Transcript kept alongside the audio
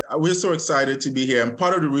we're so excited to be here. And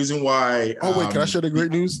part of the reason why... Oh, wait, can I share the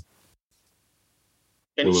great news?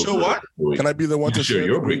 Can you show what? Can I be the one to share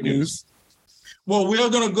your great news? Well, we are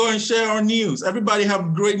going to go and share our news. Everybody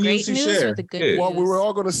have great news to share. Well, we were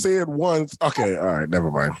all going to say it once. Okay, all right, never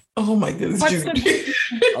mind. Oh, my goodness. I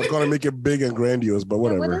was going to make it big and grandiose, but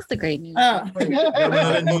whatever. What is the great news? How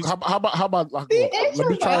about let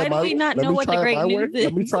me try it my way.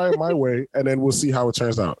 Let me try it my way, and then we'll see how it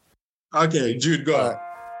turns out. Okay, Jude, go ahead.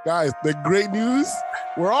 Guys, the great news,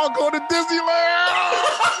 we're all going to Disneyland!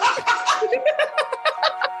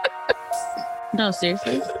 No,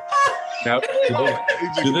 seriously? Now, to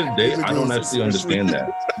this day, I don't actually understand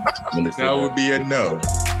that. That would be a no.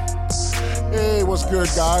 Hey, what's good,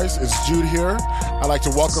 guys? It's Jude here. I'd like to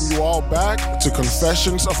welcome you all back to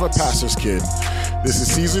Confessions of a Pastor's Kid. This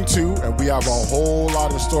is season 2, and we have a whole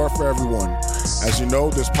lot in store for everyone. As you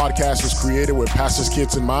know, this podcast was created with pastor's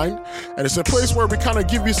kids in mind, and it's a place where we kind of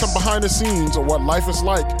give you some behind the scenes of what life is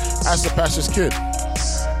like as the pastor's kid.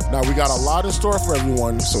 Now, we got a lot in store for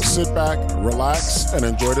everyone, so sit back, relax, and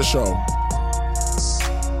enjoy the show.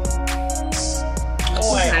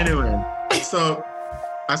 Anyway, so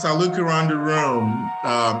as I look around the room,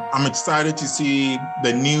 I'm excited to see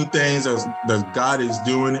the new things that God is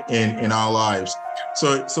doing in our lives.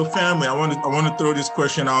 So family, I want to throw this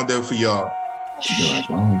question out there for y'all.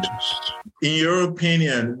 In your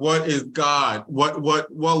opinion, what is God?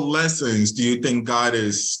 What lessons do you think God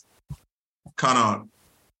is kind of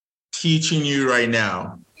teaching you right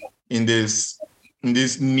now in this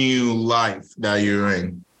new life that you're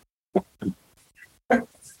in?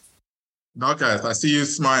 Dorcas, I see you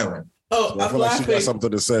smiling. Oh, I feel like she got something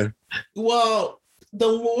to say. Well, the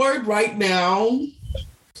Lord right now,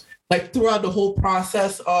 like throughout the whole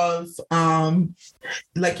process of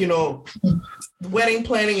wedding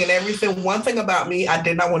planning and everything, one thing about me, I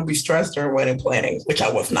did not want to be stressed during wedding planning, which I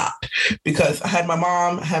was not, because I had my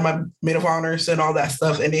mom, I had my maid of honors and all that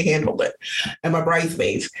stuff, and they handled it, and my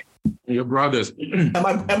bridesmaids. Your brothers. and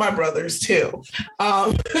my brothers too.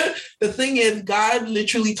 The thing is, God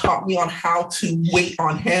literally taught me on how to wait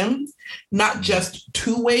on him, not just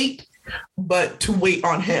to wait, but to wait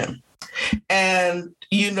on him. And,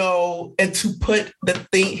 and to put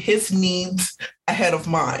his needs ahead of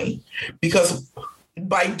mine. Because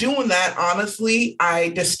by doing that, honestly, I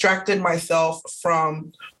distracted myself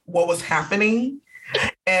from what was happening.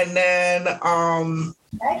 And then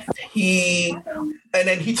he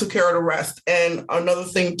took care of the rest. And another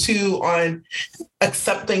thing too, on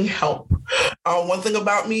accepting help. One thing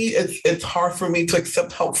about me, it's hard for me to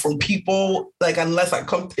accept help from people. Like, unless I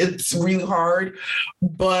come, it's really hard.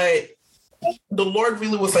 But the Lord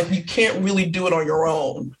really was like, you can't really do it on your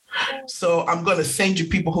own. So I'm going to send you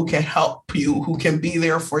people who can help you, who can be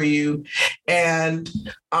there for you. And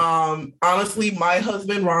honestly, my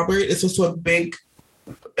husband, Robert, is also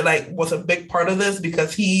was a big part of this,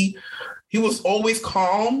 because he was always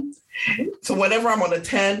calm. So whenever I'm on a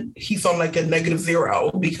 10, he's on like a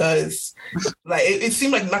 -0, because it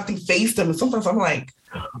seemed like nothing faced him. And sometimes I'm like,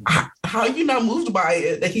 how are you not moved by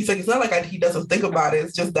it? And he's like, it's not like he doesn't think about it.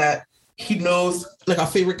 It's just that he knows, like, our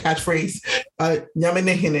favorite catchphrase,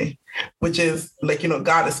 Nyamenehine, which is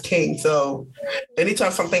God is king. So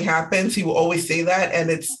anytime something happens, he will always say that,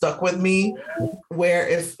 and it's stuck with me, where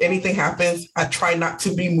if anything happens, I try not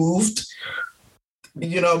to be moved,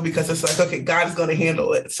 because it's like, okay, God is going to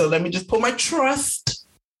handle it. So let me just put my trust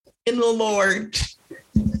in the Lord,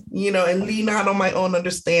 and lean not on my own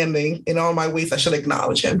understanding. In all my ways, I should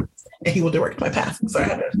acknowledge him, and he will direct my path. So I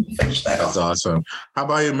had to finish that. That's awesome. How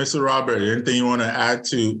about you, Mr. Robert? Anything you want to add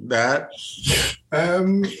to that?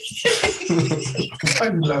 I'm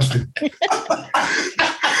laughing.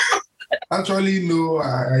 Actually, no,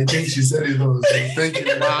 I think she said it all. So thank you.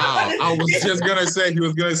 Wow. I was just going to say, he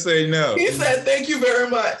was going to say no. He said, thank you very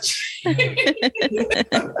much. All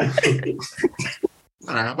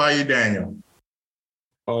right, how about you, Daniel?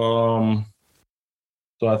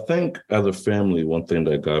 So I think as a family, one thing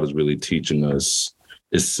that God is really teaching us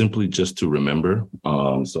is simply just to remember.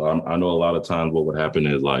 So I know a lot of times what would happen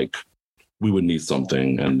is, like, we would need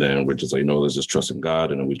something, and then we're just like, no, let's just trust in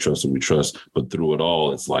God, and then we trust and we trust. But through it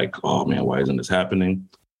all, it's like, oh man, why isn't this happening?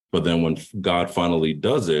 But then when God finally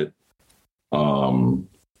does it,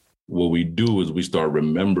 what we do is we start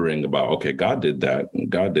remembering about, okay, God did that, and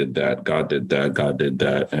God did that, God did that, God did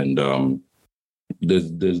that, and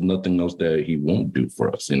there's nothing else that he won't do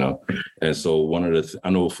for us, And so one of the I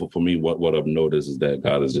know for me, what I've noticed is that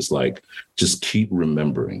God is just like, just keep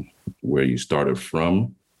remembering where you started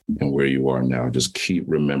from and where you are now. Just keep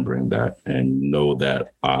remembering that, and know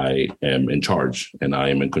that I am in charge and I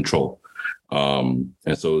am in control. And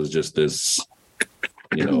so it's just this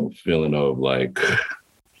feeling of like,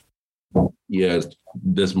 yes,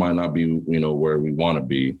 this might not be, where we want to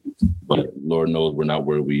be, but Lord knows we're not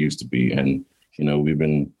where we used to be. And, we've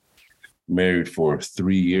been married for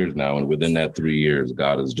 3 years now. And within that 3 years,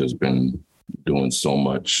 God has just been doing so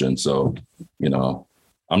much. And so,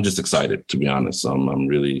 I'm just excited, to be honest. I'm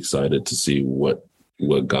really excited to see what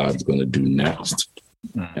God's going to do next.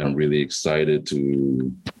 And I'm really excited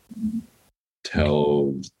to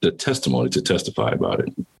tell the testimony, to testify about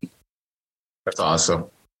it. That's awesome.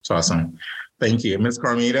 It's awesome. Thank you. Ms.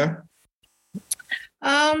 Carmita?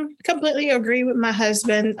 Completely agree with my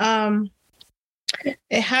husband.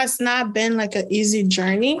 It has not been like an easy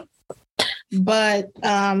journey, but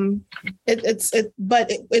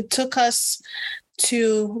it took us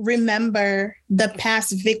to remember the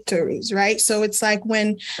past victories, right? So it's like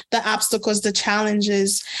when the obstacles, the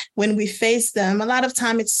challenges, when we face them, a lot of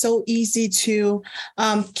time it's so easy to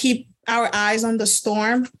keep our eyes on the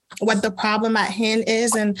storm, what the problem at hand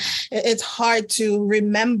is. And it's hard to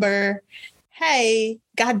remember, hey,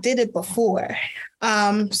 God did it before.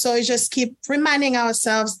 So it's just keep reminding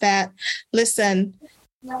ourselves that, listen,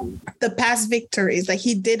 the past victories, like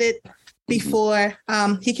he did it before,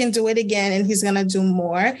 he can do it again, and he's going to do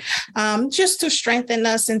more, just to strengthen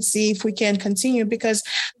us and see if we can continue, because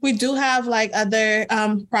we do have like other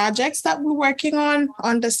projects that we're working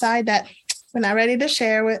on the side that we're not ready to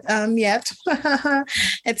share with yet.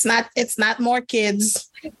 It's not more kids.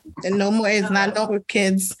 And no more, it's not no more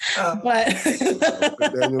kids. But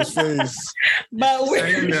Daniel's face. But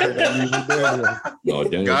we're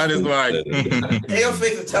God is right. Daniel's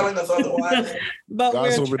face is telling us otherwise. But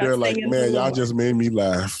God's over there like, man, y'all just made me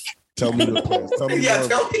laugh. Tell me your plans. Tell me Yeah,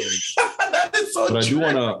 tell me. That is so But true.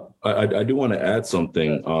 I do want to add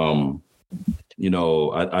something.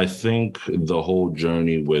 I think the whole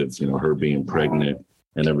journey with, her being pregnant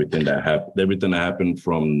and everything that happened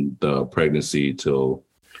from the pregnancy till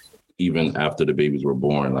even after the babies were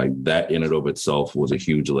born, like that in and of itself was a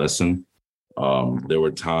huge lesson. There were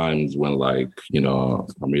times when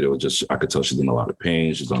Amrita was just, I could tell she's in a lot of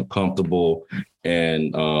pain. She's uncomfortable.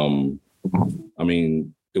 And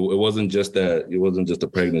it wasn't just that, it wasn't just the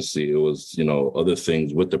pregnancy. It was, other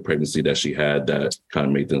things with the pregnancy that she had that kind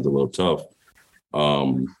of made things a little tough.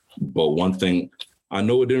 But one thing, I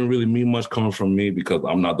know it didn't really mean much coming from me because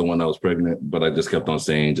I'm not the one that was pregnant, but I just kept on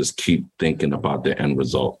saying, just keep thinking about the end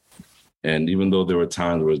result. And even though there were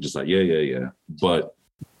times where it's just like, yeah, but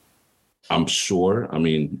I'm sure, I'm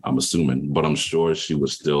assuming, but I'm sure she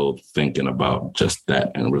was still thinking about just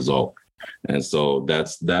that end result. And so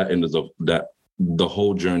that end of that. The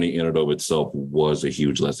whole journey in and of itself was a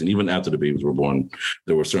huge lesson. Even after the babies were born,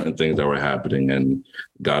 there were certain things that were happening, and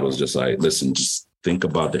God was just like, listen, just think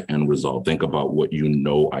about the end result. Think about what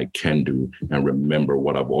I can do, and remember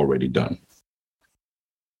what I've already done.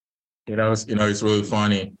 It's really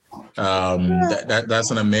funny. That's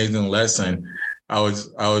an amazing lesson. I was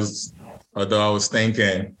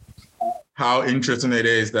thinking how interesting it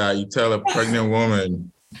is that you tell a pregnant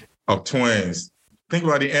woman of twins, think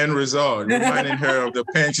about the end result, reminding her of the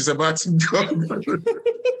pain she's about to go through.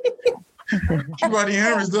 Think about the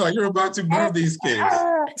end result. You're about to birth these kids.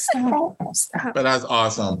 Stop. But that's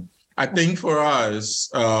awesome. I think for us,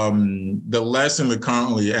 the lesson we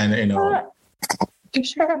currently,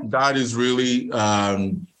 God is really,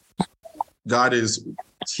 God is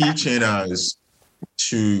teaching us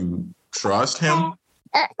to trust him.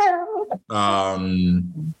 Now,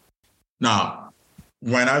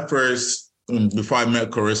 before I met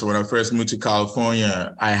Carissa, when I first moved to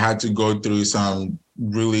California, I had to go through some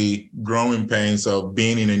really growing pains of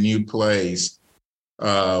being in a new place,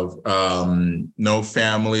 of no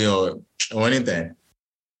family or anything.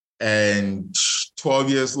 And 12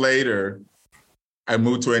 years later, I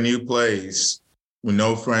moved to a new place with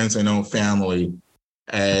no friends and no family.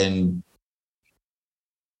 And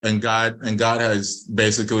God has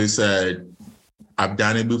basically said, I've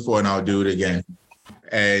done it before and I'll do it again.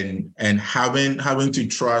 And having to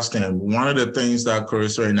trust him. One of the things that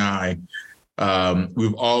Carissa and I,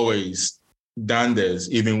 we've always done this,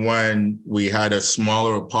 even when we had a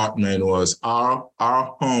smaller apartment, was our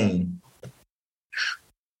home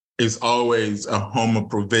is always a home of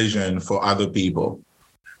provision for other people.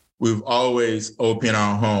 We've always opened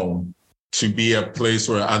our home to be a place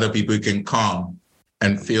where other people can come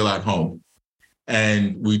and feel at home.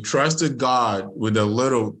 And we trusted God with the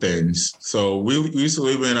little things. So we used to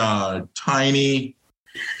live in a tiny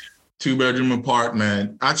 2-bedroom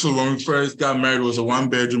apartment. Actually, when we first got married, it was a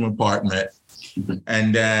 1-bedroom apartment.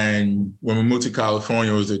 And then when we moved to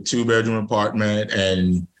California, it was a 2-bedroom apartment.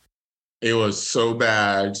 And it was so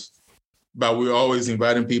bad but we're always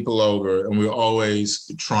inviting people over, and we're always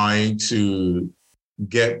trying to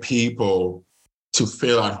get people to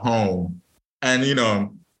feel at home. And, you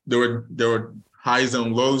know, there were highs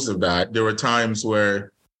and lows of that. There were times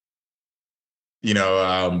where, you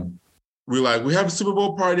know, we have a Super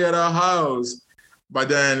Bowl party at our house, but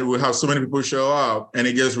then we have so many people show up and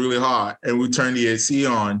it gets really hot and we turn the AC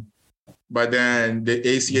on, but then the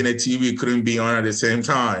AC and the TV couldn't be on at the same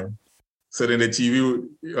time. So then the TV,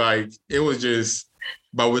 it was just,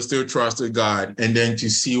 but we still trusted God. And then to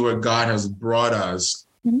see where God has brought us,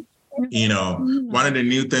 you know, one of the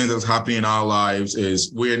new things that's happening in our lives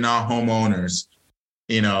is we're now homeowners,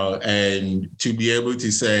 you know, and to be able to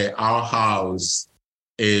say our house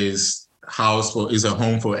is a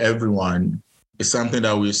home for everyone is something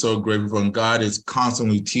that we're so grateful for. And God is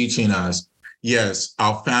constantly teaching us, yes,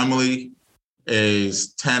 our family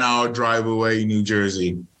is 10-hour drive away in New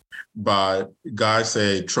Jersey, but God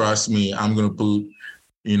said, trust me, I'm going to put,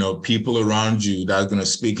 you know, people around you that are going to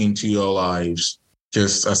speak into your lives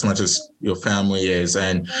just as much as your family is.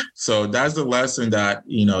 And so that's the lesson that,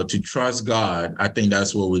 you know, to trust God. I think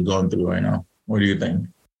that's what we're going through right now. What do you think?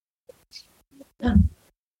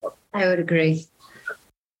 I would agree.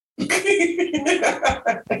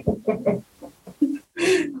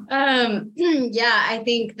 Yeah, I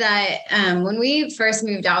think that when we first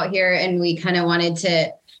moved out here and we kind of wanted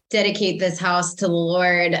to dedicate this house to the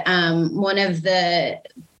Lord, one of the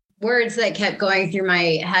words that kept going through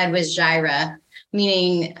my head was Jireh,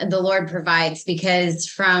 meaning the Lord provides, because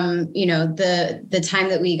from, you know, the time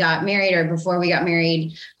that we got married or before we got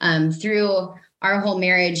married, through our whole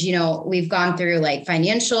marriage, you know, we've gone through like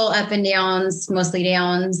financial up and downs, mostly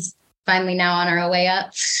downs, finally now on our way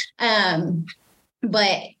up.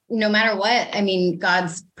 But no matter what, I mean,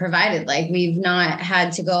 God's provided. Like, we've not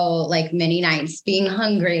had to go like many nights being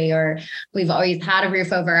hungry, or we've always had a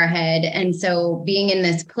roof over our head. And so being in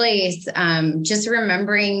this place, just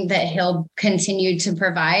remembering that He'll continue to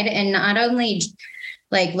provide, and not only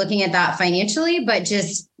like looking at that financially, but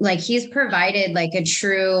just like He's provided like a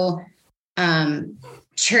true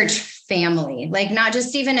church family, like not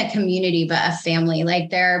just even a community, but a family. Like,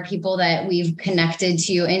 there are people that we've connected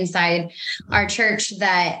to inside our church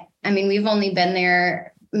that, I mean, we've only been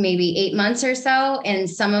there maybe 8 months or so, and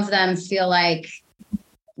some of them feel like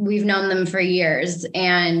we've known them for years.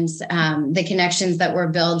 And the connections that we're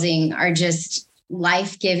building are just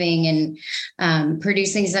life-giving and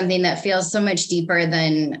producing something that feels so much deeper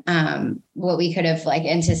than what we could have like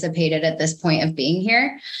anticipated at this point of being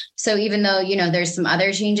here. So even though, you know, there's some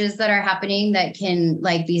other changes that are happening that can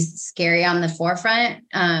like be scary on the forefront,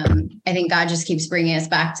 I think God just keeps bringing us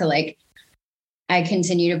back to like, I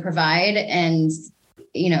continue to provide, and,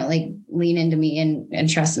 you know, like lean into me and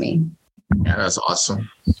trust me. Yeah, that's awesome.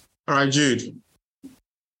 All right, Jude.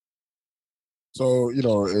 So, you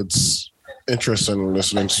know, it's interesting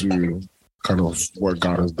listening to kind of what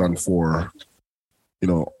God has done for, you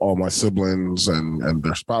know, all my siblings and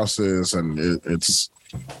their spouses. And it's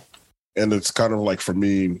kind of like, for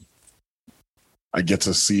me, I get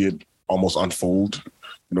to see it almost unfold.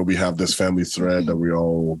 You know, we have this family thread that we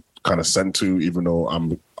all kind of sent to, even though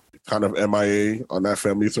I'm kind of MIA on that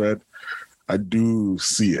family thread. I do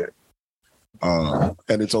see it.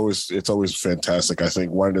 And it's always fantastic. I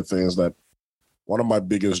think one of my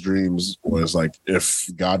biggest dreams was like, if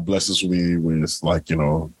God blesses me with like, you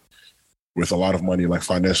know, with a lot of money, like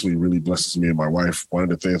financially really blesses me and my wife, one of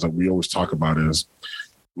the things that we always talk about is,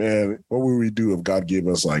 man, what would we do if God gave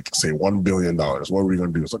us like, say, $1 billion? What are we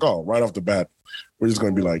going to do? It's like, oh, right off the bat, we're just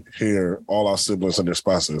going to be like, here, all our siblings and their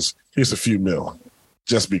spouses, here's a few mil.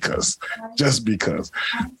 Just because.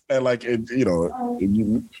 And like, it, you know,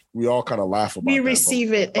 we all kind of laugh about it. We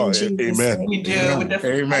receive it in Jesus' name. We do. We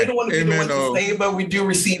definitely, I don't want to be the one to say, but we do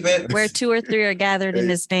receive it. Where 2 or 3 are gathered in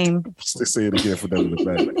His name. They say it again for them in the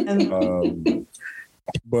family.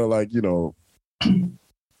 But like, you know,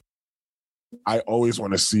 I always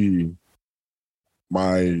want to see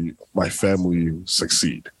my family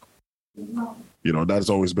succeed. You know, that's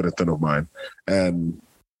always been a thing of mine. And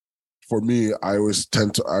for me, I always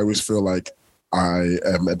feel like I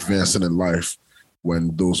am advancing in life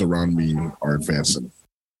when those around me are advancing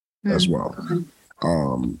as well.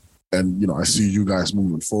 And, you know, I see you guys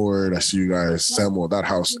moving forward. I see you guys, Samuel, that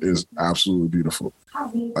house is absolutely beautiful.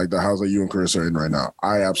 Like the house that you and Chris are in right now.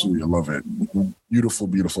 I absolutely love it. Beautiful,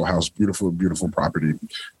 beautiful house, beautiful, beautiful property.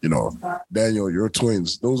 You know, Daniel, your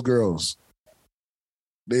twins, those girls,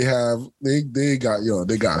 they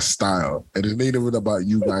got style. And it ain't even about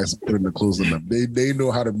you guys putting the clothes on them. They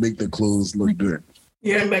know how to make the clothes look good.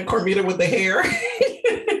 Yeah, and that Cormita with the hair.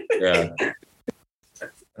 Yeah.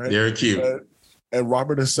 They're cute. And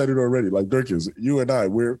Robert has said it already. Like Dirk is, you and I,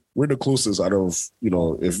 we're the closest out of,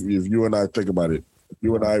 if you and I think about it,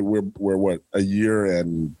 you and I, we're what, a year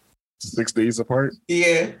and 6 days apart?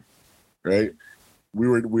 Yeah. Right? We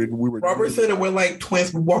were. Robert said that we're like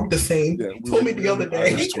twins. We walk the same. Yeah, he told me the other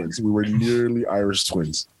day. Irish twins. We were nearly Irish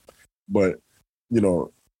twins. But,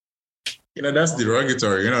 that's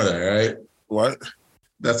derogatory. You know that, right? What?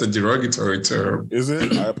 That's a derogatory term. Is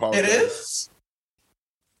it? I apologize. It is?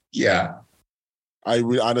 Yeah.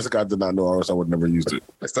 Honestly, I did not know, or else I would never used it.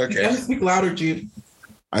 It's okay. You gotta speak louder, Jude.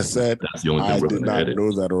 I said I did not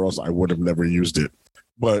know that, or else I would have never used it.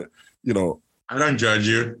 But, I don't judge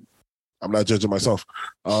you. I'm not judging myself.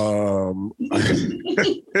 I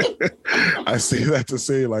say that to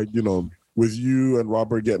say, like, with you and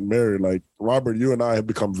Robert getting married, like, Robert, you and I have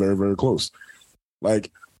become very, very close.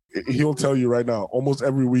 Like, he'll tell you right now, almost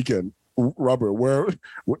every weekend, Robert,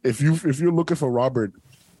 if you're looking for Robert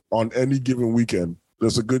on any given weekend,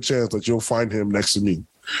 there's a good chance that you'll find him next to me.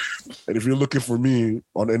 And if you're looking for me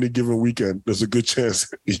on any given weekend, there's a good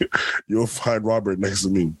chance you'll find Robert next to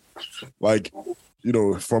me. Like,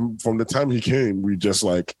 from the time he came, we just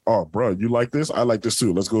like, oh, bro, you like this? I like this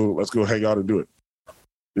too. Let's go hang out and do it.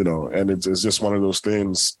 And it's just one of those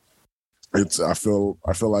things. I feel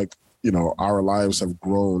like, our lives have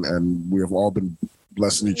grown and we have all been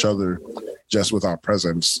blessing each other just with our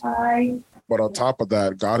presence. But on top of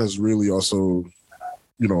that, God has really also,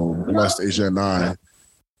 blessed Asia and I,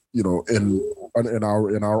 in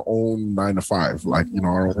our own 9 to 5, like,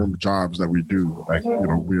 our own jobs that we do. Like,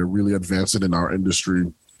 we're really advancing in our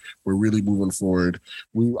industry. We're really moving forward.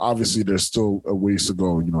 Obviously there's still a ways to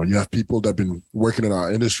go. You have people that have been working in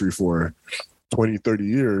our industry for 20, 30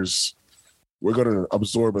 years. We're going to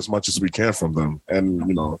absorb as much as we can from them.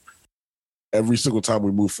 And, every single time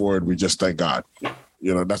we move forward, we just thank God.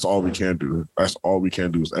 That's all we can do. That's all we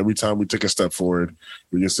can do. Is every time we take a step forward,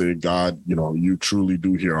 we just say, God, you truly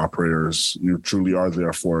do hear our prayers. You truly are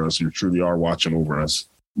there for us. You truly are watching over us.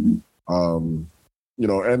 And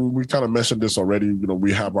we kind of mentioned this already.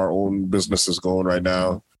 We have our own businesses going right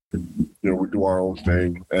now. We do our own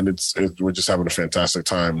thing, and we're just having a fantastic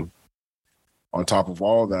time. On top of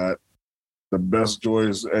all that, the best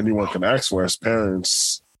joys anyone can ask for as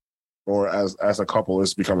parents or as a couple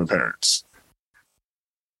is becoming parents.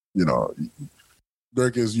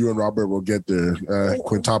 Dirk, is you and Robert will get there.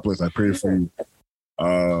 Quintuplets, I pray for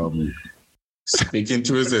you. Speak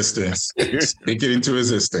into existence. Speak it into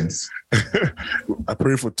existence. I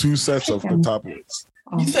pray for 2 sets of quintuplets.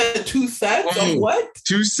 You said 2 sets of what?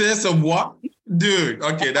 2 sets of what? Dude,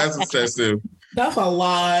 okay, that's excessive. That's a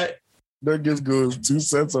lot. Dirk just goes, 2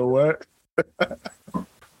 sets of what?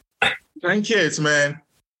 10 kids, man.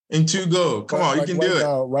 In 2 go. Come on, you can do it.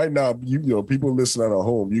 Right now, people listening at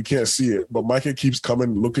home, you can't see it, but Micah keeps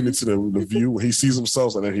coming, looking into the view. He sees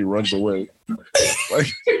himself and then he runs away. Like,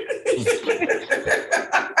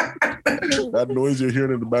 that noise you're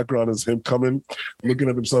hearing in the background is him coming, looking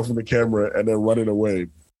at himself in the camera, and then running away.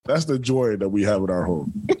 That's the joy that we have in our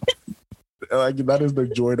home. Like, that is the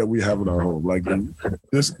joy that we have in our home. Like,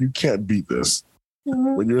 this, you can't beat this.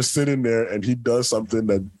 When you're sitting there and he does something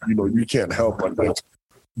that you can't help but like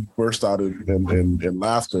burst out in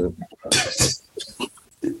laughter.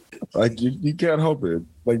 Like, you can't help it.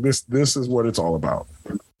 Like, this is what it's all about.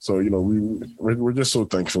 So we're just so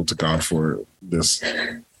thankful to God for this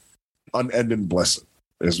unending blessing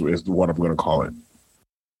is what I'm going to call it.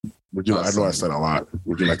 Awesome. I know I said a lot.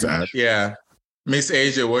 Would you like to add? Yeah. Miss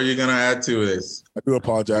Asia, what are you going to add to this? I do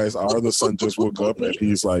apologize. Our other son just woke up and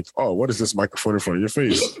he's like, oh, what is this microphone in front of your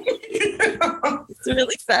face? It's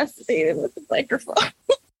really fascinated with the microphone.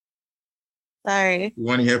 Sorry. We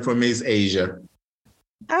want to hear from Miss Asia.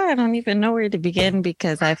 I don't even know where to begin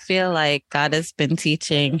because I feel like God has been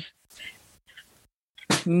teaching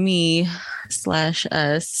me /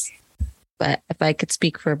 us, but if I could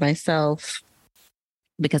speak for myself,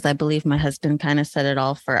 because I believe my husband kind of said it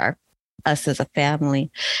all for us as a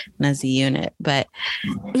family and as a unit. But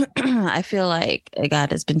I feel like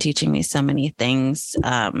God has been teaching me so many things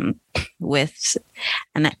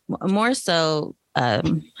more so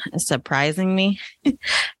surprising me.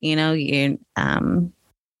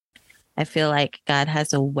 I feel like God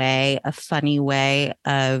has a funny way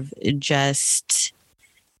of just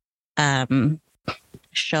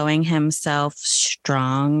showing himself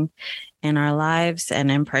strong in our lives,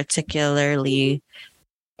 and in particularly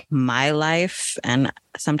my life. And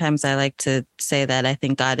sometimes I like to say that I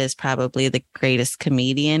think God is probably the greatest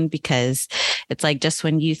comedian, because it's like just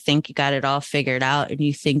when you think you got it all figured out and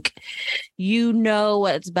you think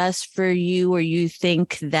what's best for you, or you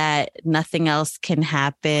think that nothing else can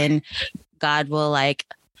happen, God will like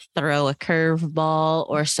throw a curveball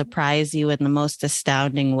or surprise you in the most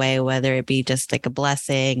astounding way, whether it be just like a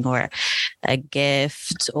blessing or a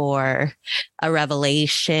gift or a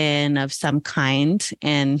revelation of some kind.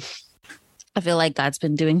 And I feel like God's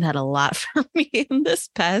been doing that a lot for me in this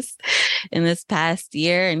past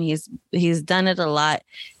year. And he's done it a lot,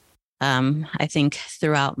 I think,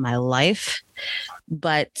 throughout my life.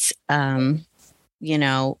 But,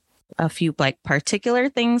 a few like particular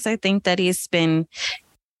things I think that he's been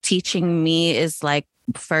teaching me is like,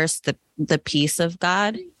 first, the peace of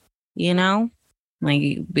God, like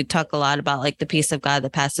we talk a lot about like the peace of God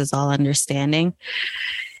that passes all understanding.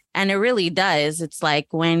 And it really does. It's like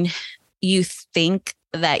when you think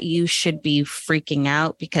that you should be freaking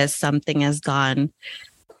out because something has gone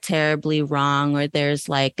terribly wrong, or there's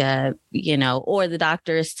like or the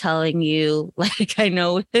doctor is telling you, like, I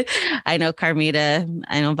know Carmita,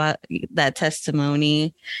 I know about that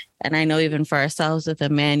testimony. And I know even for ourselves with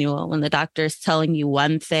Emmanuel, when the doctor is telling you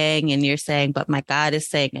one thing and you're saying, but my God is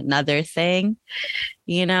saying another thing,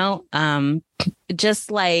 just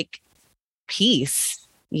like peace.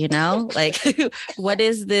 Like what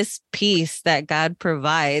is this peace that God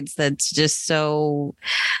provides that's just so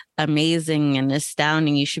amazing and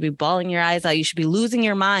astounding? You should be bawling your eyes out. You should be losing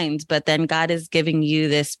your mind. But then God is giving you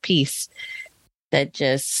this peace that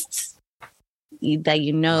just, that that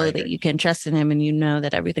you can trust in him, and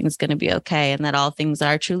that everything's going to be okay, and that all things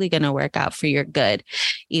are truly going to work out for your good,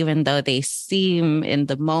 even though they seem in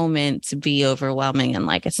the moment to be overwhelming and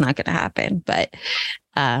like it's not going to happen. But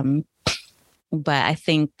I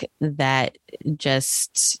think that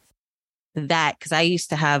just that, because I used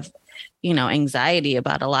to have, anxiety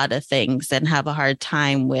about a lot of things and have a hard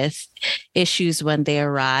time with issues when they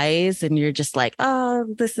arise. And you're just like, oh,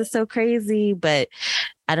 this is so crazy. But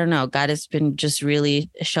I don't know. God has been just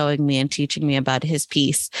really showing me and teaching me about his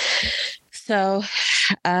peace. So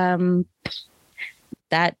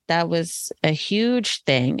that was a huge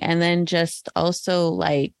thing. And then just also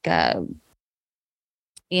like, I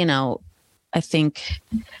think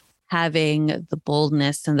having the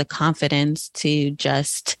boldness and the confidence to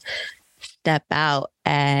just step out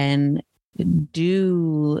and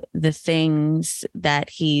do the things that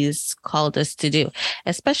he's called us to do,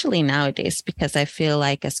 especially nowadays, because I feel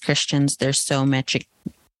like as Christians, there's so much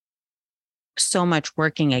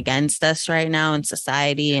working against us right now in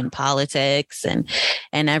society and politics and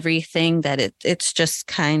everything, that it's just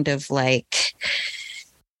kind of like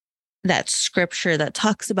that scripture that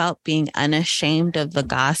talks about being unashamed of the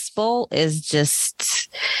gospel is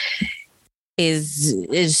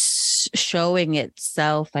showing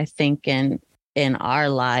itself, I think, in our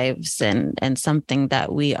lives, and something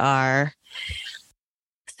that we are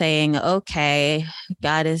saying, okay,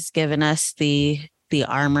 God has given us the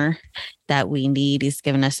armor that we need. He's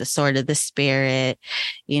given us the sword of the Spirit,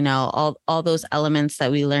 all those elements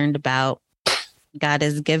that we learned about, God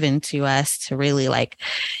has given to us to really like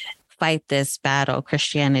fight this battle.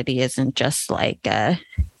 Christianity isn't just like a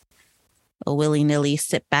willy-nilly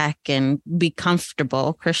sit back and be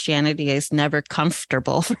comfortable. Christianity is never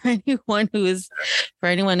comfortable for anyone who's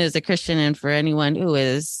a Christian, and for anyone who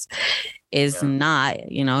is not,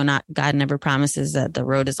 God never promises that the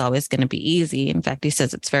road is always going to be easy. In fact, he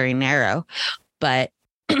says it's very narrow, but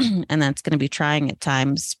and that's going to be trying at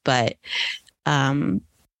times, but the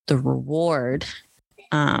reward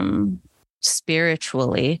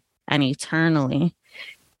spiritually and eternally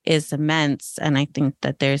is immense. And I think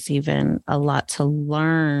that there's even a lot to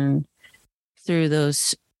learn through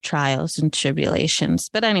those trials and tribulations.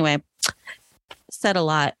 But anyway, said a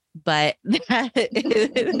lot, but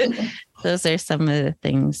those are some of the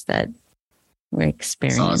things that we're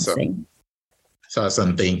experiencing. That's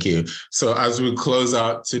awesome. Thank you. So as we close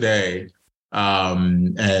out today, this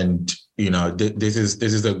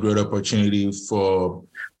is a great opportunity for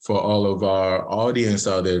all of our audience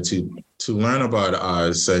out there to learn about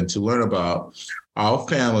us and to learn about our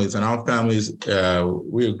families. And our families,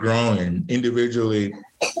 we're growing individual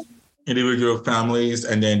families,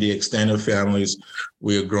 and then the extended families,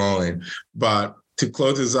 we're growing. But to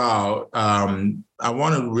close this out, I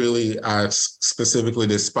want to really ask specifically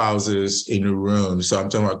the spouses in the room. So I'm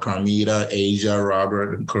talking about Carmita, Asia,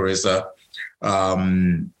 Robert, and Carissa.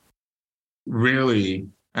 Really,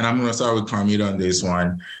 and I'm going to start with Carmita on this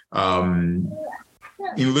one.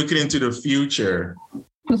 In looking into the future,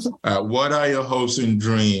 what are your hopes and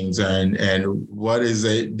dreams, and what is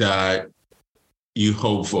it that you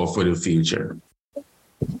hope for the future?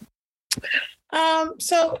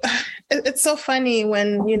 So it's so funny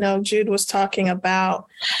when, Jude was talking about,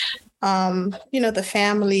 the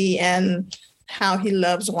family and how he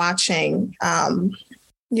loves watching,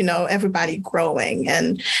 everybody growing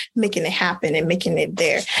and making it happen and making it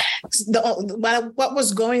there. What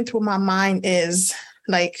was going through my mind is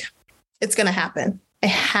like, it's going to happen. It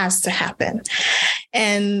has to happen.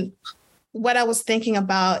 And what I was thinking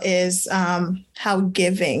about is how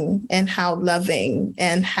giving and how loving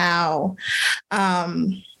and how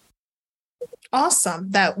awesome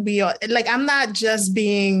that we are. Like, I'm not just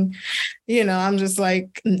being, I'm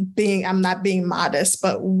not being modest,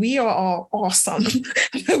 but we are all awesome.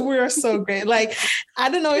 We're so great. Like, I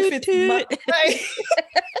don't know if it's right.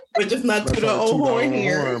 We're just not to the old horn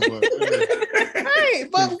here. Right,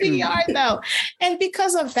 but we are though. And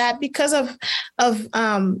because of that, because of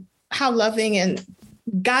how loving, and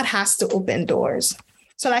God has to open doors.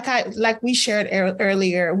 So like we shared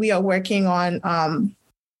earlier, we are working on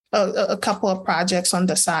a couple of projects on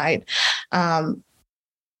the side, my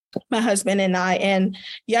husband and I. And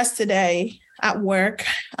yesterday at work,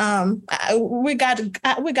 we got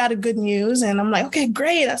a good news, and I'm like, okay,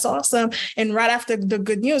 great, that's awesome. And right after the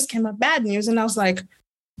good news came a bad news, and I was like,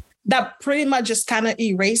 that pretty much just kind of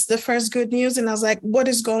erased the first good news. And I was like, what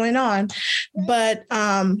is going on? But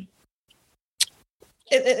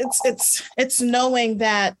it's knowing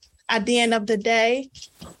that at the end of the day,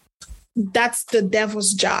 that's the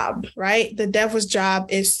devil's job, right? The devil's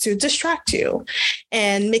job is to distract you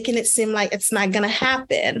and making it seem like it's not going to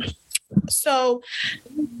happen. So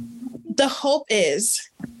the hope is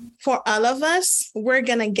for all of us, we're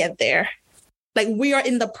going to get there. Like, we are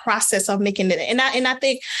in the process of making it. And I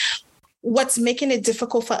think what's making it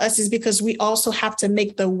difficult for us is because we also have to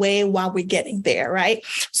make the way while we're getting there, right?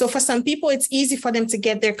 So for some people, it's easy for them to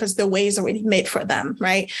get there because the way is already made for them,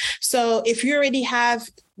 right? So if you already have,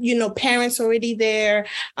 parents already there,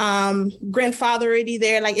 grandfather already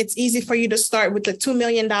there, like, it's easy for you to start with the $2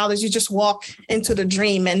 million. You just walk into the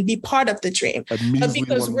dream and be part of the dream. But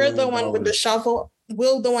because we're the one with the shovel,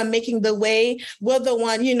 we're the one making the way, we're the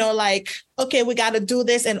one, like, okay, we got to do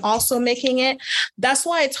this, and also making it. That's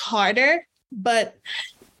why it's harder, but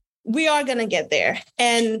we are going to get there.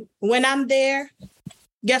 And when I'm there,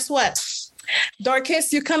 guess what?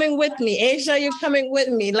 Dorcas, you're coming with me. Asia, you're coming with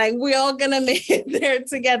me. Like, we're all going to make it there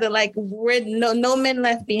together. Like, we're no men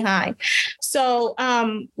left behind. So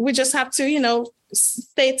we just have to,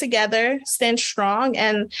 stay together, stand strong,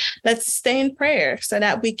 and let's stay in prayer so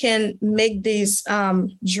that we can make these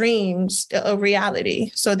dreams a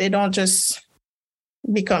reality, so they don't just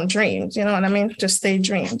become dreams. You know what I mean? Just stay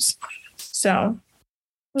dreams. So,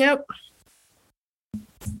 yep.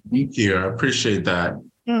 Thank you. I appreciate that.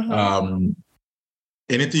 Mm-hmm.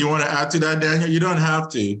 Anything you want to add to that, Daniel? You don't have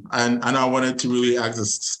to. And I wanted to really ask the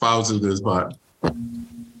spouses this, but...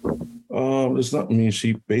 It's not,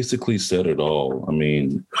 she basically said it all. For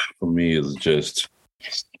me, it's just,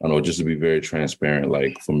 just to be very transparent,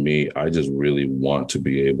 like, for me, I just really want to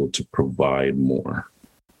be able to provide more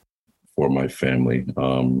for my family.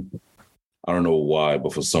 I don't know why,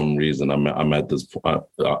 but for some reason, I'm at this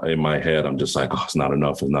in my head, I'm just like, oh, it's not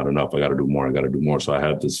enough. It's not enough. I got to do more. So I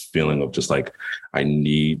have this feeling of just like, I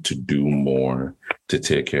need to do more to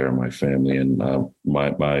take care of my family. And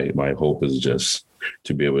my hope is just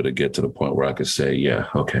to be able to get to the point where I could say, yeah,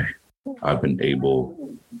 okay, I've been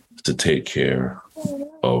able to take care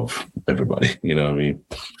of everybody. You know what I mean?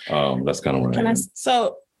 That's kind of where I am.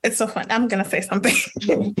 So it's so fun. I'm going to say something.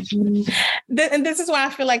 And this is why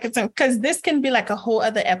I feel like it's because this can be like a whole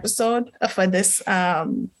other episode for this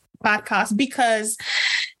podcast, because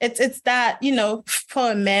it's that,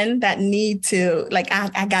 for men that need to, like,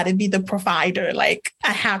 I got to be the provider. Like,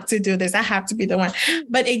 I have to do this. I have to be the one.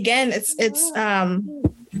 But again, it's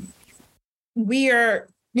we are,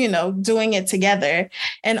 doing it together.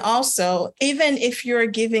 And also, even if you're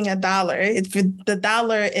giving $1, if the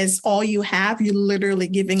dollar is all you have, you're literally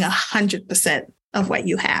giving 100% of what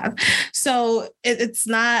you have. So it's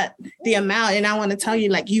not the amount. And I want to tell you,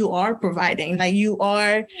 like, you are providing, like, you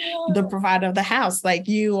are the provider of the house. Like,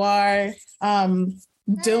 you are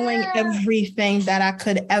doing everything that I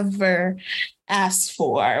could ever ask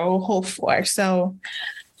for or hope for. So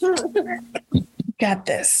got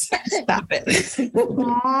this. Stop it.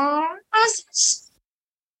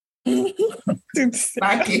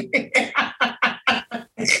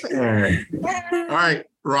 All right,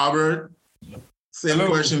 Robert. Same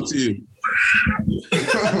question to you.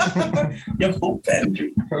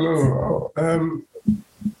 Hello.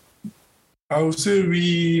 I would say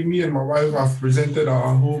me and my wife have presented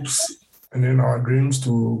our hopes and then our dreams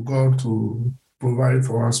to God to provide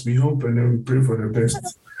for us. We hope and then we pray for the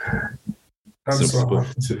best. That's all.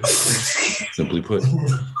 Simply put.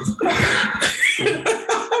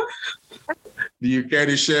 Do you care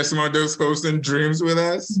to share some of those hopes and dreams with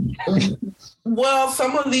us? Well,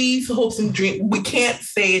 some of these hopes and dreams, we can't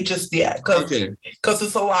say it just yet because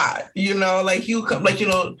it's a lot, like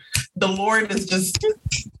the Lord is just,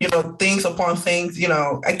 things upon things,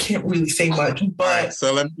 I can't really say much, but. Right,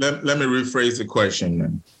 so let me rephrase the question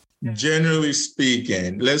then. Generally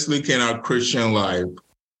speaking, let's look in our Christian life.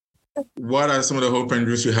 What are some of the hope and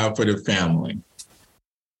dreams you have for the family?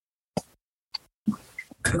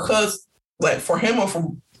 Because, like, for him or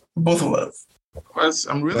for both of us?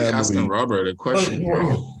 I'm really asking Robert a question.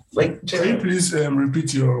 Like, can you please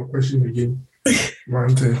repeat your question again?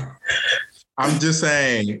 I'm just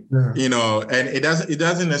saying, and it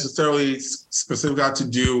doesn't necessarily specifically have to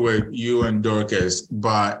do with you and Dorcas,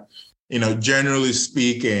 but generally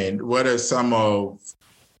speaking, what are some of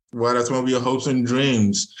your hopes and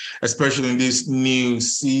dreams, especially in this new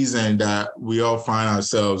season that we all find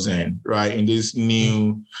ourselves in, right? In this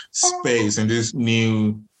new space, in this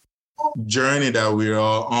new journey that we're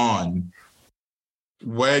all on.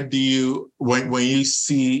 Where do you, when you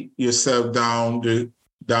see yourself down the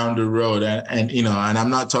road, and I'm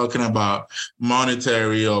not talking about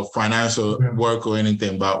monetary or financial work or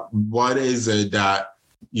anything, but what is it that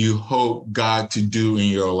you hope God to do in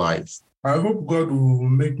your life? I hope God will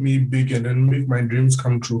make me big and then make my dreams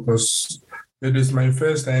come true, because it is my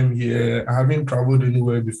first time here. I haven't traveled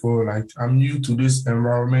anywhere before. Like, I'm new to this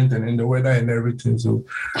environment and in the weather and everything. So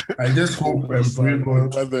I just hope and pray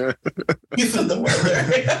God. You said the weather.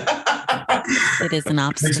 It is an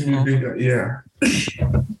obstacle. Yeah.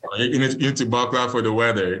 You need to buckle up for the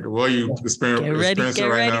weather. What you experiencing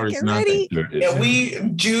right now is nothing. Yeah,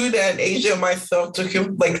 Jude and Asia and myself took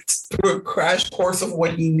him like through a crash course of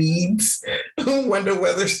what he needs when the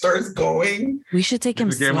weather starts going. We should take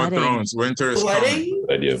him sledding. Game of Thrones, winter is sledding?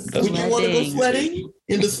 Would you want to go sledding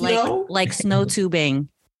in the snow? Like snow tubing.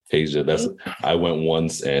 Asia, I went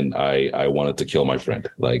once and I wanted to kill my friend.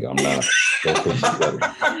 Like, I'm not.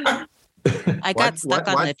 I got stuck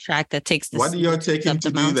on the track that takes the. Why do y'all take him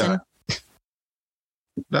to do that?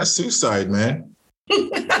 That's suicide, man.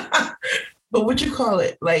 But what you call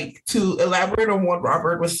it? Like, to elaborate on what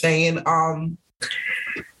Robert was saying,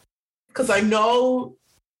 because I know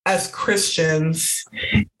as Christians,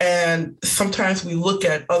 and sometimes we look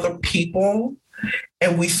at other people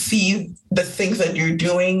and we see the things that you're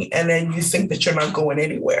doing, and then you think that you're not going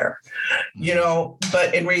anywhere,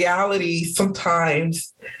 but in reality,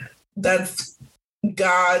 sometimes that's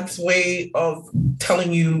God's way of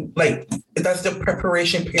telling you, like, that's the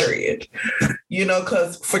preparation period,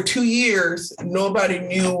 because for 2 years, nobody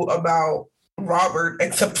knew about Robert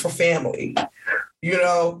except for family,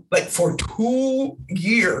 like for 2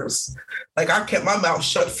 years, like I kept my mouth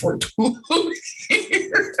shut for 2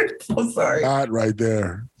 years. I'm sorry. God right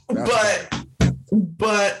there. But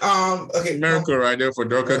okay. Miracle right there for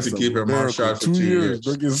Dorcas to keep her mouth shut for 2 years.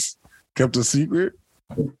 Dorcas kept a secret.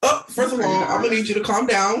 Oh, first of all, I'm gonna need you to calm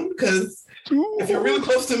down, because if you're really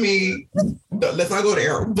close to me, let's not go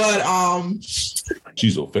there. But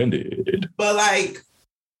she's offended. But like,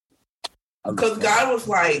 because God was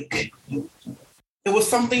like, it was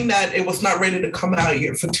something that it was not ready to come out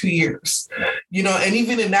yet for 2 years, and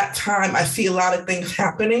even in that time, I see a lot of things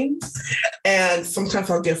happening, and sometimes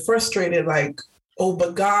I'll get frustrated, like, oh,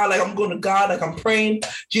 but God, like, I'm going to God, like, I'm praying,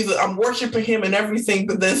 Jesus, I'm worshiping him and everything.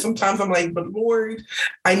 But then sometimes I'm like, but Lord,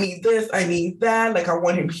 I need this, I need that. Like, I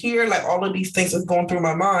want him here. Like, all of these things is going through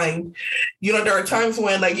my mind. There are times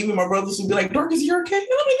when, like, even my brothers will be like, Dorcas, you're okay? And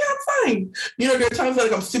I'm like, yeah, I'm fine. There are times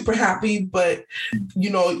like I'm super happy, but,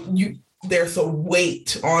 there's a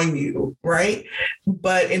weight on you, right?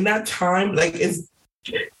 But in that time, like, it's,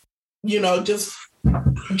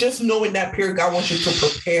 just knowing that period, God wants you to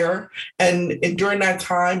prepare. And during that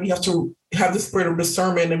time, you have to have the spirit of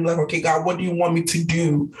discernment and be like, okay, God, what do you want me to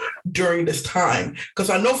do during this time?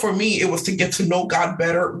 Because I know for me, it was to get to know God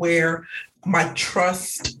better, where my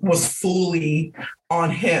trust was fully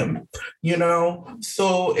on him,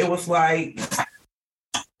 So it was like,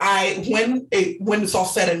 when it's all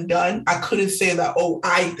said and done, I couldn't say that, oh,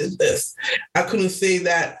 I did this. I couldn't say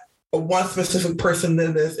that one specific person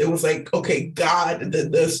did this. It was like, okay, God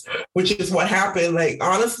did this, which is what happened. Like,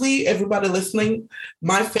 honestly, everybody listening,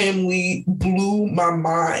 my family blew my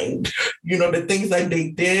mind. The things that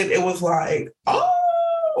they did, it was like, oh,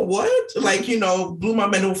 what? Like, blew my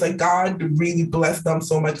mind. It was like, God really blessed them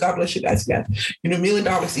so much. God bless you guys again. $1 million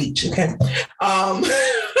each. Okay.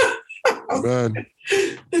 Man.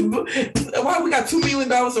 Why we got $2 million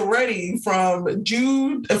already from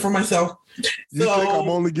Jude and from myself. You think I'm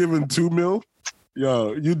only giving $2 million?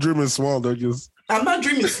 Yo, you dreaming small, Dorcas. I'm not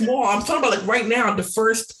dreaming small. I'm talking about, like, right now, the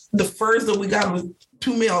first that we got was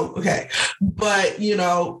 $2 million. Okay. But,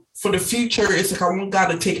 for the future, it's like I want God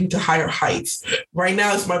to take me to higher heights. Right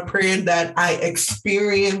now, it's my prayer that I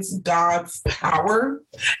experience God's power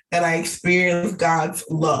and I experience God's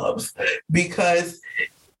love. Because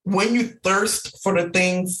when you thirst for the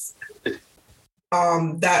things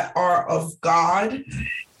that are of God,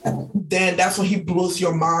 then that's when he blows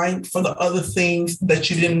your mind for the other things that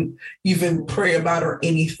you didn't even pray about or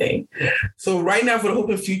anything. So right now for the hope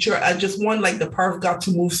and future, I just want like the power of God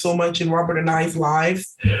to move so much in Robert and I's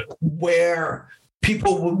lives where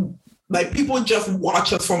people just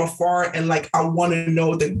watch us from afar and like, I want to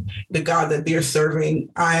know the God that they're serving.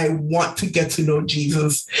 I want to get to know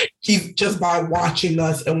Jesus. He's just by watching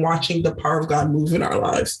us and watching the power of God move in our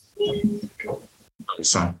lives.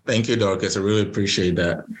 Awesome. Thank you, Dorcas. I really appreciate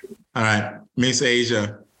that. All right, Miss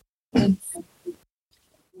Asia. I'm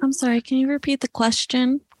sorry, can you repeat the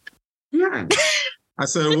question? Yeah. I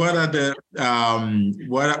said, what are the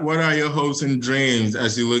what are your hopes and dreams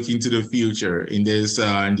as you look into the future in this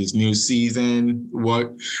new season?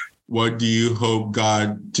 What do you hope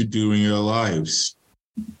God to do in your lives?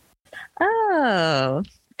 Oh,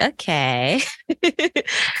 okay.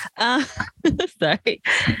 Sorry.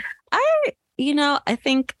 I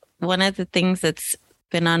think one of the things that's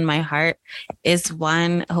been on my heart is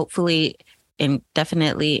one, hopefully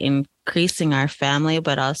definitely increasing our family,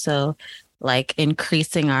 but also like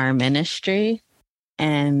increasing our ministry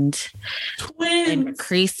and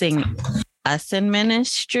increasing us in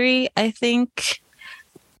ministry. I think,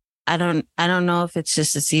 I don't know if it's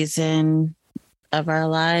just a season of our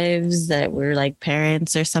lives that we're like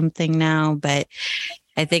parents or something now, but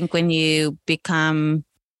I think when you become,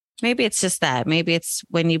 maybe it's just that. Maybe it's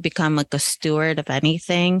when you become like a steward of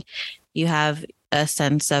anything, you have a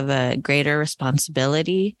sense of a greater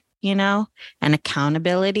responsibility, and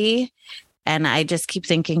accountability. And I just keep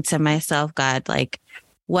thinking to myself, God, like,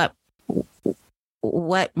 what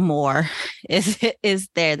more is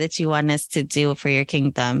there that you want us to do for your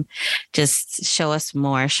kingdom? Just show us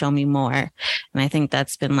more, show me more. And I think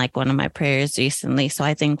that's been like one of my prayers recently. So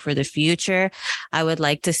I think for the future, I would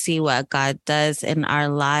like to see what God does in our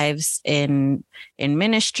lives in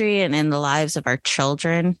ministry and in the lives of our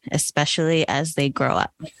children, especially as they grow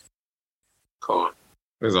up. Cool.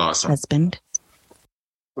 That's awesome. Husband.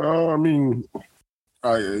 I mean,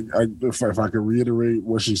 if I could reiterate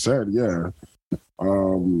what she said, yeah.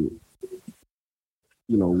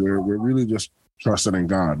 We're really just trusting in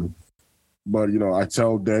God. But, I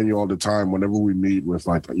tell Daniel all the time, whenever we meet with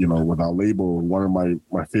with our label, one of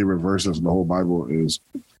my favorite verses in the whole Bible is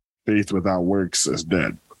faith without works is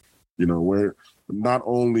dead. We're not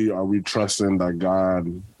only are we trusting that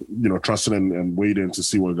God, trusting and waiting to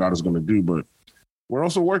see what God is going to do, but we're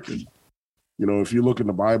also working. If you look in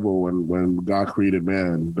the Bible, when God created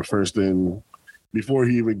man, the first thing, before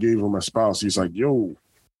he even gave him a spouse, he's like, yo,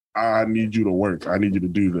 I need you to work. I need you to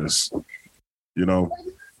do this,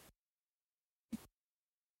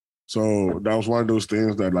 So that was one of those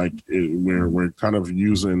things that we're kind of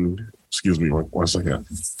using, excuse me, one second.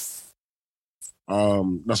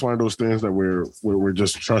 That's one of those things that we're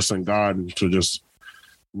just trusting God to just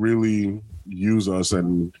really use us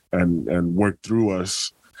and work through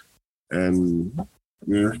us. And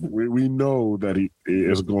we know that he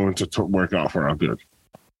is going to work out for our good.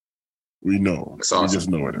 We know. Awesome. We just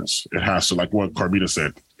know it is. It has to, like what Carmita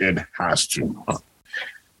said, it has to.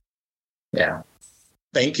 Yeah.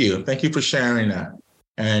 Thank you. Thank you for sharing that.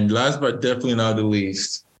 And last but definitely not the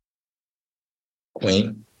least,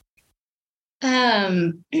 Queen.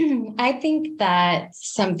 I think that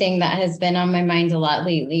something that has been on my mind a lot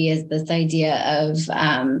lately is this idea of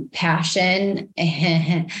passion,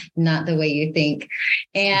 not the way you think.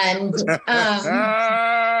 And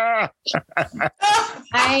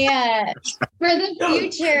I for the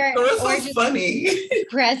future or just funny.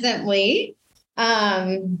 presently,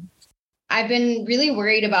 I've been really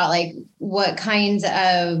worried about like what kinds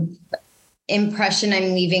of impression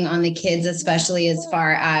I'm leaving on the kids, especially as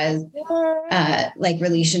far as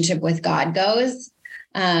relationship with God goes.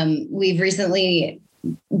 We've recently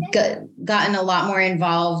gotten a lot more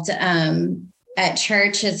involved at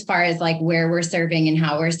church as far as like where we're serving and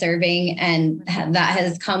how we're serving. And that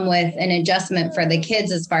has come with an adjustment for the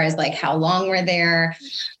kids as far as like how long we're there,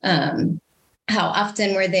 how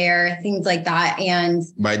often we're there, things like that. And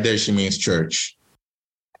by there, she means church.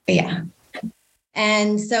 Yeah.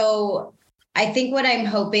 And so I think what I'm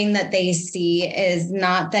hoping that they see is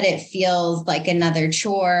not that it feels like another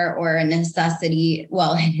chore or a necessity.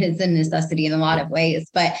 Well, it is a necessity in a lot of ways,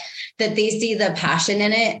 but that they see the passion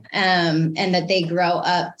in it, and that they grow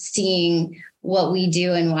up seeing what we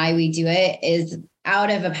do and why we do it is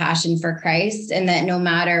out of a passion for Christ, and that no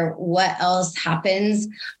matter what else happens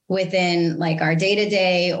within like our day to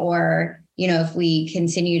day, or, you know, if we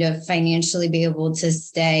continue to financially be able to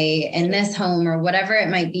stay in this home or whatever it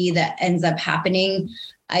might be that ends up happening,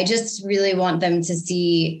 I just really want them to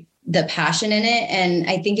see the passion in it. And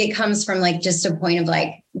I think it comes from like just a point of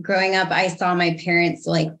like growing up, I saw my parents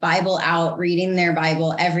like Bible out, reading their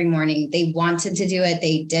Bible every morning. They wanted to do it.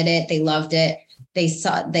 They did it. They loved it.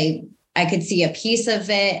 I could see a piece of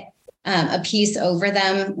it, a piece over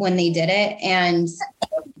them when they did it. And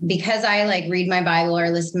because I like read my Bible or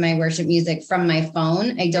listen to my worship music from my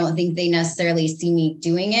phone, I don't think they necessarily see me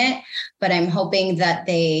doing it, but I'm hoping that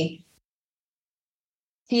they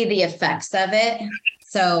see the effects of it.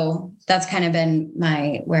 So that's kind of been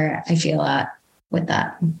where I feel at with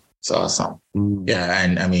that. It's awesome. Yeah.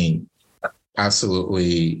 And I mean,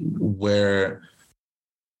 absolutely where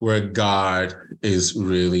God is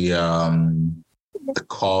really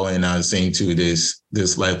calling us into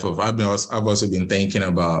this life of, I've also been thinking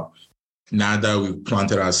about, now that we've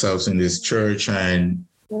planted ourselves in this church and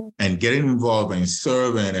getting involved and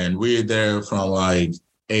serving, and we're there from like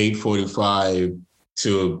 8:45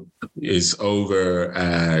 to it's over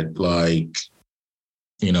at like,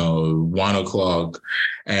 1 o'clock.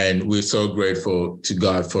 And we're so grateful to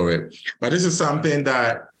God for it. But this is something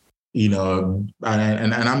that, and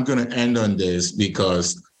I'm going to end on this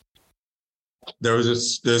because there's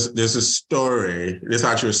a story, there's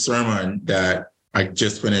actually a sermon that I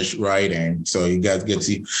just finished writing. So you guys get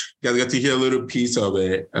to hear a little piece of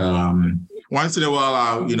it. Once in a while,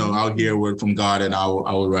 I'll hear a word from God and I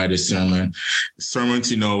will write a sermon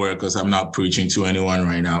to nowhere because I'm not preaching to anyone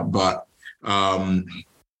right now. But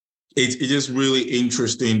it's just really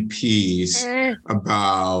interesting piece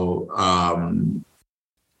about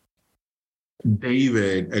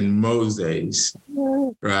David and Moses,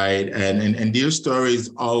 right? And their stories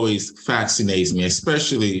always fascinates me,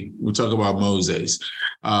 especially we talk about Moses.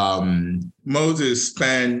 Moses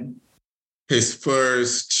spent his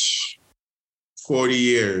first 40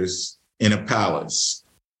 years in a palace,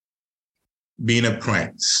 being a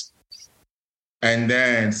prince, and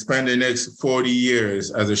then spent the next 40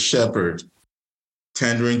 years as a shepherd,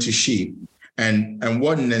 tendering to sheep. And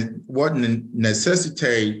what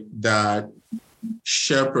necessitated that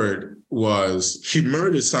shepherd was he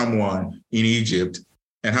murdered someone in Egypt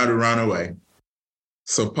and had to run away.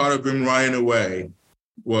 So part of him running away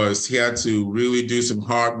was he had to really do some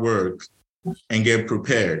hard work and get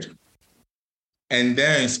prepared. And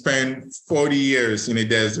then spend 40 years in the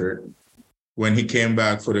desert when he came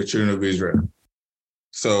back for the children of Israel.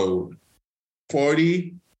 So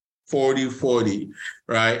 40,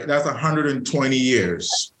 right? That's 120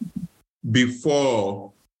 years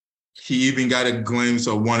before he even got a glimpse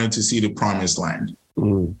of wanting to see the promised land.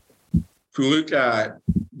 Mm. If you look at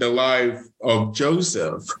the life of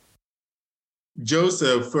Joseph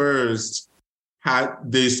first had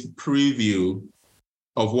this preview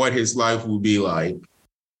of what his life would be like,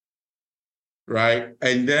 right?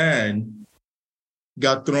 And then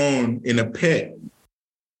got thrown in a pit,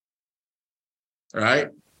 right?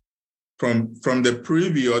 From the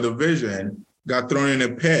preview or the vision, got thrown in a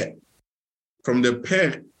pit. From the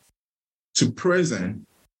pit to prison,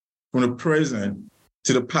 from the prison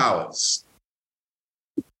to the palace.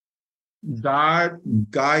 God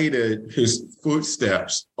guided his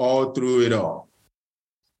footsteps all through it all.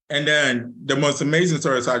 And then the most amazing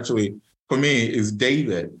story is actually, for me, is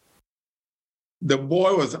David. The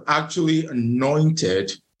boy was actually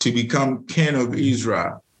anointed to become king of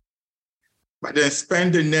Israel, but then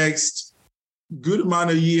spent the next good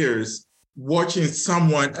amount of years watching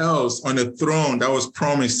someone else on the throne that was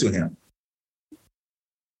promised to him.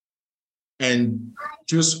 And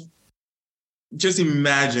just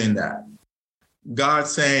imagine that. God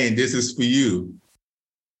saying, this is for you.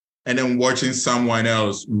 And then watching someone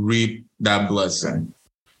else reap that blessing.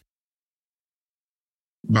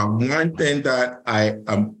 But one thing that I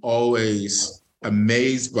am always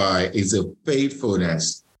amazed by is the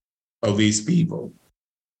faithfulness of these people.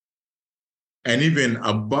 And even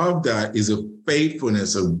above that is the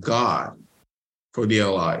faithfulness of God for their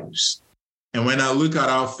lives. And when I look at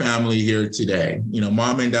our family here today,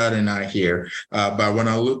 mom and dad are not here. But when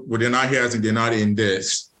I look, they're not here, as in they're not in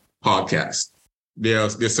this podcast. They're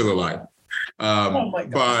still alive.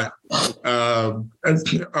 But I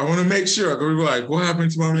want to make sure, because we're like, what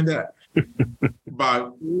happened to mom and dad?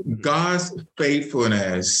 But God's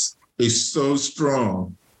faithfulness is so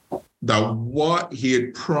strong that what he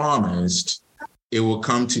had promised, it will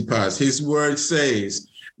come to pass. His word says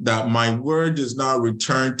that my word does not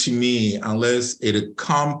return to me unless it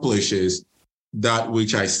accomplishes that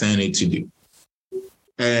which I sent it to do.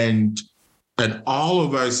 And all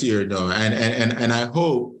of us here know, and I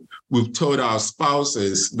hope we've told our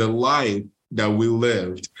spouses the life that we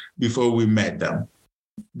lived before we met them.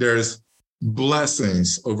 There's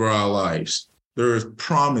blessings over our lives. There's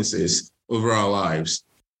promises over our lives.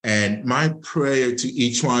 And my prayer to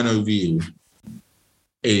each one of you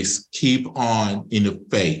is keep on in the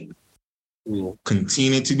faith.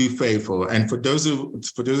 Continue to be faithful. And for those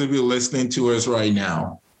of you listening to us right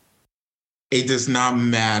now, it does not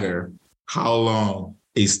matter how long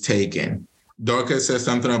it's taken. Dorcas said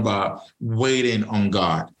something about waiting on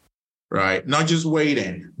God, right? Not just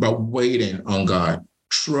waiting, but waiting on God,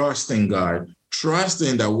 trusting God,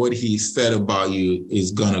 trusting that what he said about you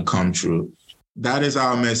is going to come true. That is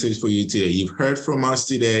our message for you today. You've heard from us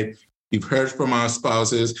today. You've heard from our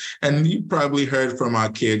spouses, and you probably heard from our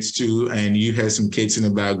kids too, and you heard some kids in the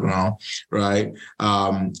background, right?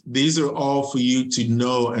 These are all for you to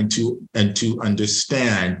know and to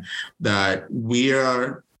understand that we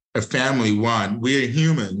are a family, one. We are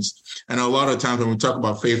humans, and a lot of times when we talk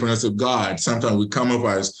about faithfulness of God, sometimes we come up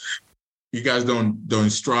as, you guys don't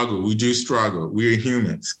struggle. We do struggle. We are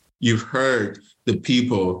humans. You've heard the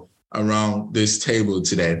people around this table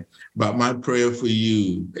today. But my prayer for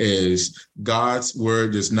you is God's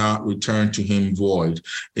word does not return to him void.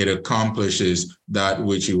 It accomplishes that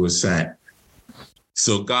which it was sent.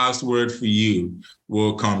 So God's word for you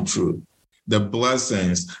will come true. The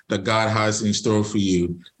blessings that God has in store for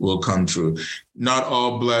you will come true. Not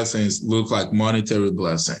all blessings look like monetary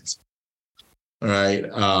blessings. All right.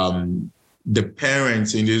 The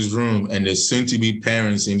parents in this room and the soon-to-be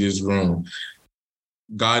parents in this room,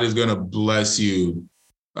 God is going to bless you.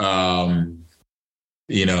 God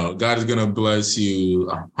is going to bless you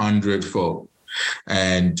 100-fold.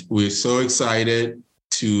 And we're so excited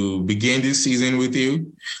to begin this season with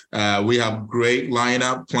you. We have great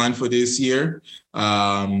lineup planned for this year.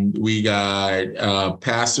 We got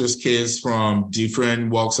pastors' kids from different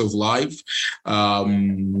walks of life. I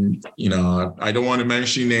don't want to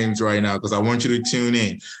mention names right now because I want you to tune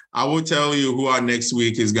in. I will tell you who our next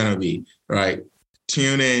week is going to be, right?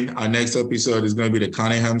 Tune in. Our next episode is going to be the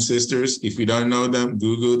Cunningham sisters. If you don't know them,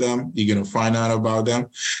 Google them. You're going to find out about them.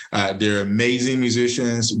 They're amazing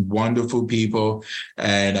musicians, wonderful people,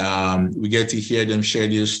 and we get to hear them share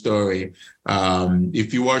their story.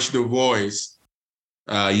 If you watch The Voice,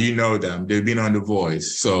 you know them. They've been on The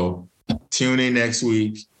Voice. So tune in next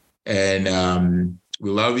week, and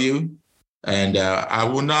we love you. And I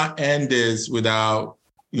will not end this without,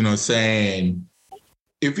 saying,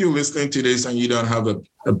 if you're listening to this and you don't have a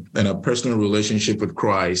personal relationship with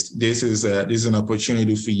Christ, this is an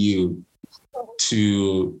opportunity for you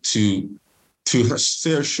to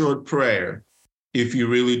say a short prayer if you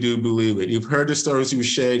really do believe it. You've heard the stories we've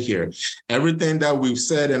shared here. Everything that we've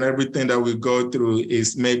said and everything that we go through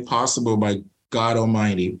is made possible by God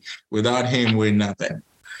Almighty. Without him, we're nothing.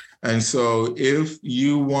 And so if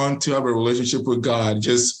you want to have a relationship with God,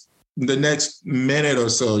 just the next minute or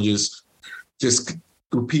so, just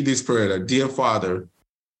repeat this prayer. Dear Father,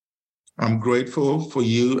 I'm grateful for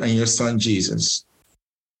you and your son, Jesus.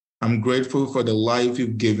 I'm grateful for the life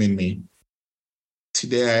you've given me.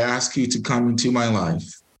 Today, I ask you to come into my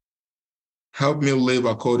life. Help me live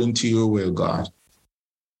according to your will, God.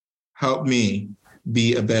 Help me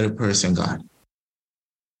be a better person, God.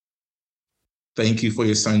 Thank you for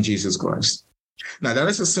your son, Jesus Christ. Now, that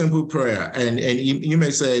is a simple prayer. And you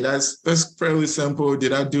may say, that's fairly simple.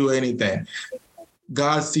 Did I do anything?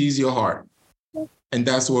 God sees your heart, and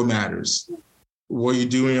that's what matters. What you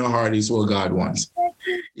do in your heart is what God wants.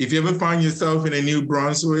 If you ever find yourself in a New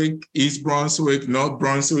Brunswick, East Brunswick, North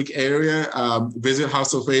Brunswick area, visit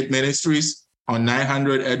House of Faith Ministries on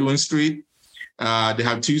 900 Edwin Street. They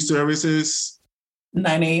have 2 services.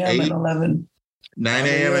 9 a.m. and 11. 9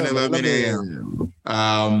 a.m. and 11 a.m.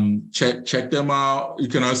 Check them out. You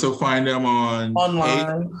can also find them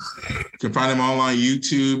online. You can find them online,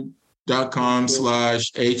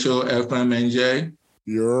 youtube.com/HOFMNJ.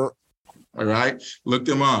 Yeah. All right. Look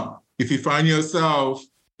them up. If you find yourself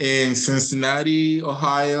in Cincinnati,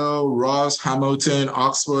 Ohio, Ross, Hamilton,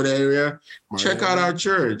 Oxford area, check out our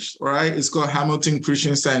church, right? It's called Hamilton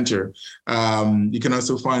Christian Center. You can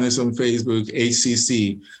also find us on Facebook,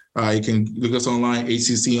 HCC. You can look us online,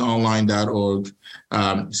 hcconline.org.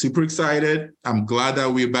 Super excited. I'm glad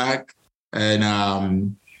that we're back.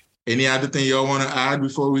 And any other thing y'all want to add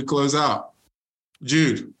before we close out?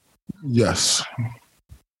 Jude. Yes.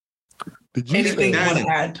 Anything you want to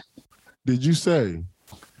add? Did you say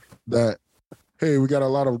that, hey, we got a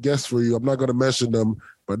lot of guests for you? I'm not going to mention them,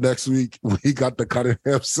 but next week we got the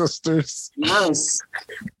Cunningham sisters. Yes.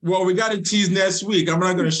 Well, we got to tease next week. I'm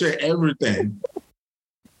not going to share everything.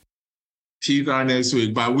 teeth out next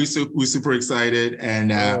week. But we're super excited. And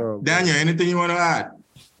Daniel, anything you want to add?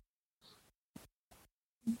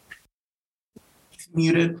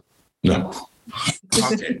 Muted. No.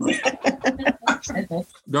 Okay.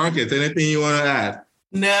 Dorcas, anything you want to add?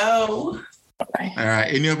 No. All right.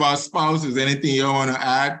 Any of our spouses, anything you want to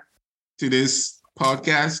add to this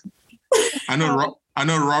podcast? I know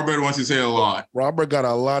Robert wants to say a lot. Robert got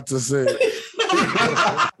a lot to say.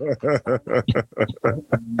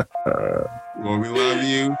 Well, we love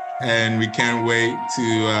you, and we can't wait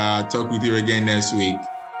to talk with you again next week.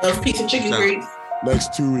 Love, peace, and chicken grease.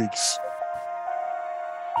 Next 2 weeks.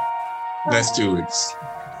 Next 2 weeks.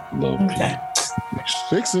 Love. Okay.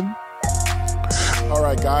 Fixin'. All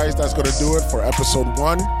right, guys, that's going to do it for episode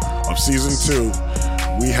 1 of season 2.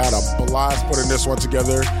 We had a blast putting this one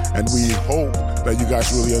together, and we hope that you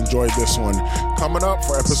guys really enjoyed this one. Coming up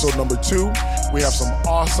for episode number 2, we have some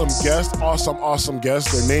awesome guests. Awesome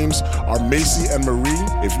guests. Their names are Macy and Marie.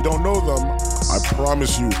 If you don't know them, I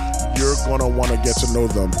promise you, you're going to want to get to know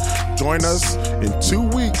them. Join us in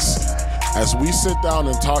 2 weeks as we sit down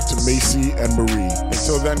and talk to Macy and Marie.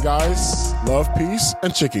 Until then, guys, love, peace,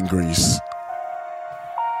 and chicken grease.